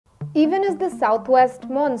Even as the southwest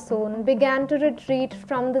monsoon began to retreat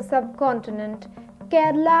from the subcontinent,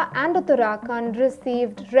 Kerala and Uttarakhand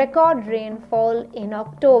received record rainfall in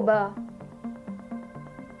October.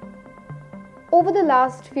 Over the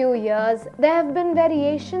last few years, there have been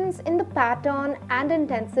variations in the pattern and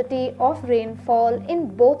intensity of rainfall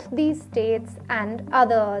in both these states and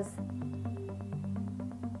others.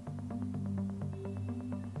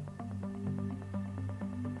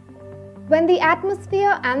 When the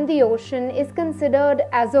atmosphere and the ocean is considered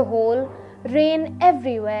as a whole, rain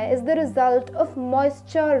everywhere is the result of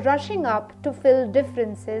moisture rushing up to fill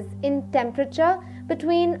differences in temperature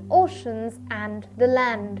between oceans and the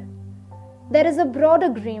land. There is a broad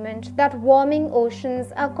agreement that warming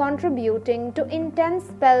oceans are contributing to intense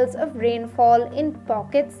spells of rainfall in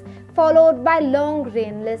pockets, followed by long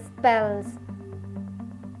rainless spells.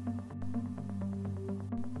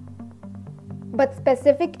 But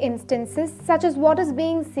specific instances such as what is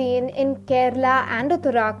being seen in Kerala and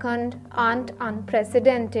Uttarakhand aren't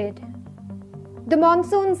unprecedented. The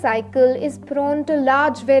monsoon cycle is prone to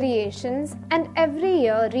large variations, and every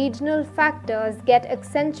year regional factors get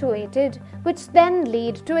accentuated, which then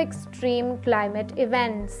lead to extreme climate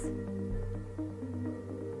events.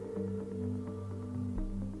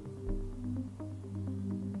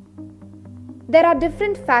 There are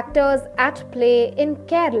different factors at play in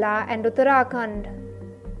Kerala and Uttarakhand.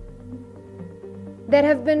 There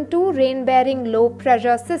have been two rain-bearing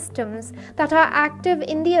low-pressure systems that are active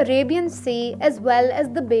in the Arabian Sea as well as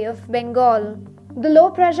the Bay of Bengal. The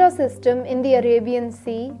low-pressure system in the Arabian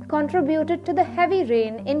Sea contributed to the heavy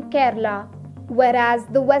rain in Kerala, whereas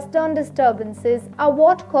the western disturbances are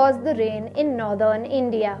what caused the rain in northern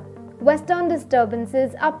India. Western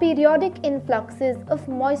disturbances are periodic influxes of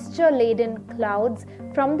moisture-laden clouds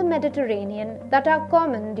from the Mediterranean that are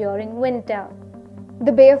common during winter.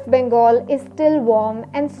 The Bay of Bengal is still warm,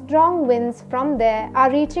 and strong winds from there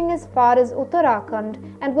are reaching as far as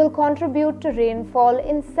Uttarakhand and will contribute to rainfall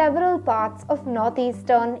in several parts of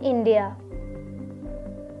northeastern India.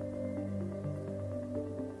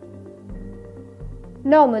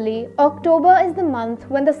 Normally, October is the month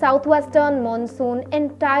when the southwestern monsoon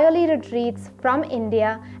entirely retreats from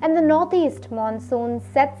India and the northeast monsoon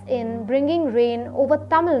sets in, bringing rain over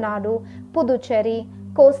Tamil Nadu, Puducherry,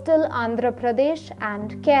 coastal Andhra Pradesh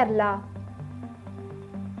and Kerala.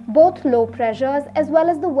 Both low pressures as well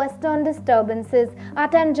as the western disturbances are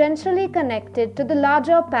tangentially connected to the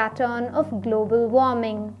larger pattern of global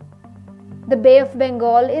warming. The Bay of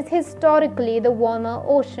Bengal is historically the warmer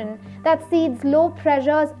ocean that seeds low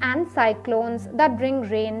pressures and cyclones that bring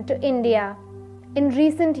rain to India. In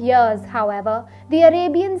recent years, however, the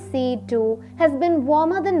Arabian Sea too has been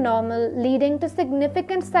warmer than normal, leading to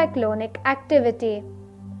significant cyclonic activity.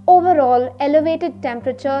 Overall, elevated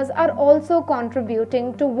temperatures are also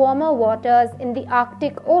contributing to warmer waters in the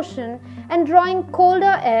Arctic Ocean and drawing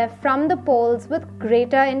colder air from the poles with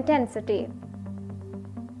greater intensity.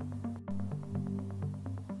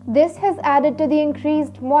 This has added to the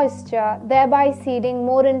increased moisture, thereby seeding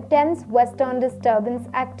more intense western disturbance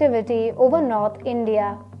activity over North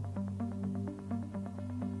India.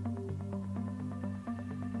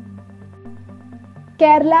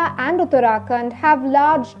 Kerala and Uttarakhand have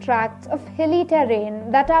large tracts of hilly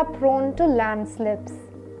terrain that are prone to landslips.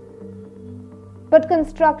 But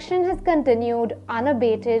construction has continued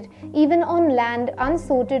unabated even on land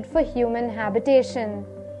unsuited for human habitation.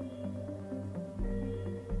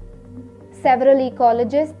 Several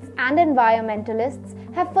ecologists and environmentalists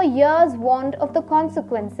have for years warned of the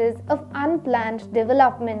consequences of unplanned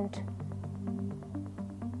development.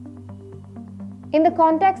 In the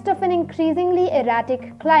context of an increasingly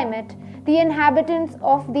erratic climate, the inhabitants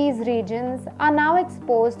of these regions are now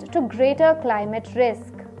exposed to greater climate risk.